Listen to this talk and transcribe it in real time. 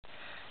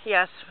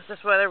yes, with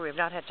this weather, we've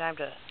not had time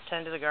to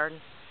tend to the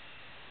garden.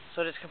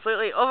 So it is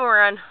completely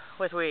overrun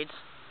with weeds.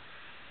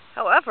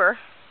 However,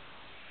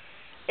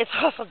 it's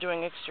also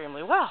doing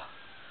extremely well.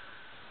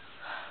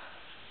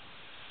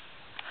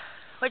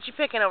 What you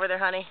picking over there,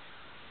 honey?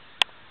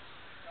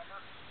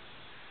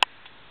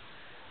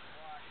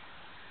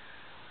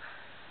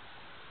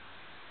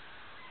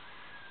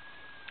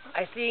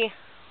 I see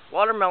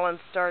watermelons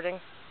starting.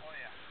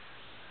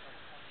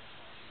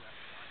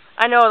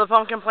 I know, the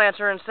pumpkin plants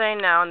are insane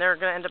now, and they're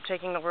going to end up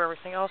taking over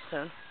everything else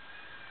soon.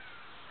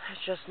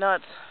 It's just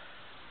nuts.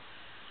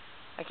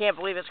 I can't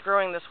believe it's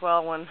growing this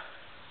well when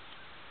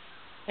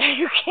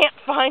you can't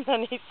find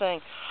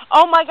anything.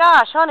 Oh my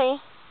gosh,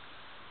 honey.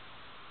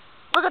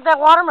 Look at that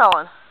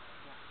watermelon.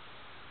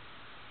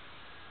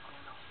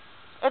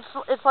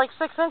 It's like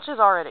 6 inches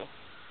already.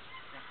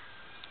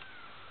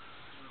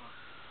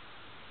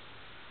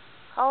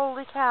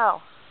 Holy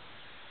cow.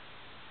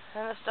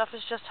 And this stuff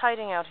is just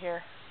hiding out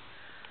here.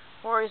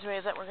 Worries me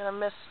is that we're going to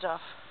miss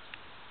stuff.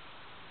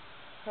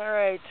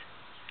 Alright.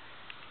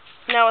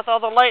 Now with all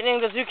the lightning,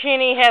 the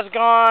zucchini has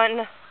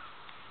gone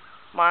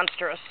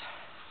monstrous.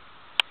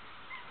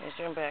 Let me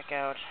zoom back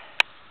out.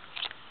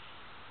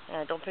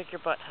 Don't pick your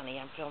butt, honey.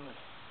 I'm filming.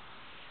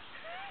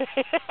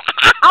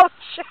 Ouch!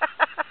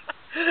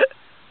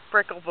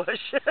 Prickle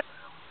bush.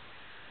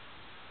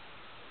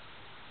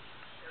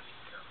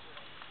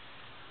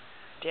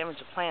 Damage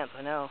the plants,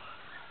 I know.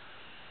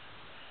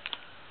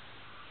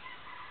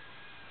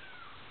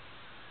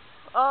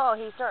 Oh,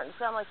 he's starting to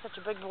sound like such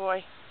a big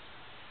boy.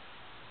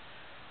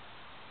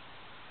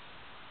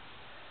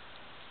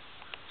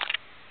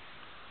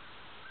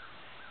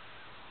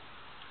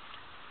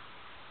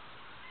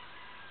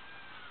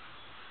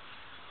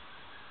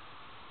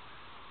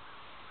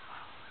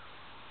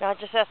 Now it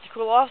just has to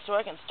cool off so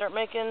I can start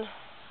making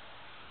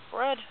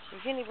bread,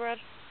 zucchini bread.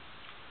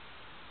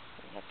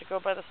 I have to go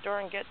by the store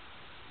and get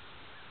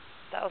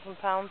 1,000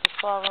 pounds of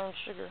flour and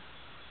sugar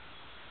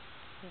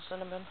and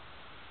cinnamon.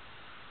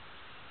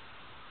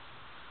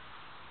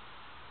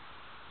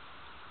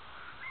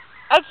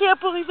 I can't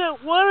believe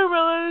that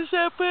watermelon is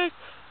that big.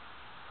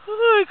 Oh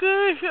my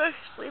gosh, I'm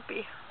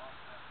sleepy.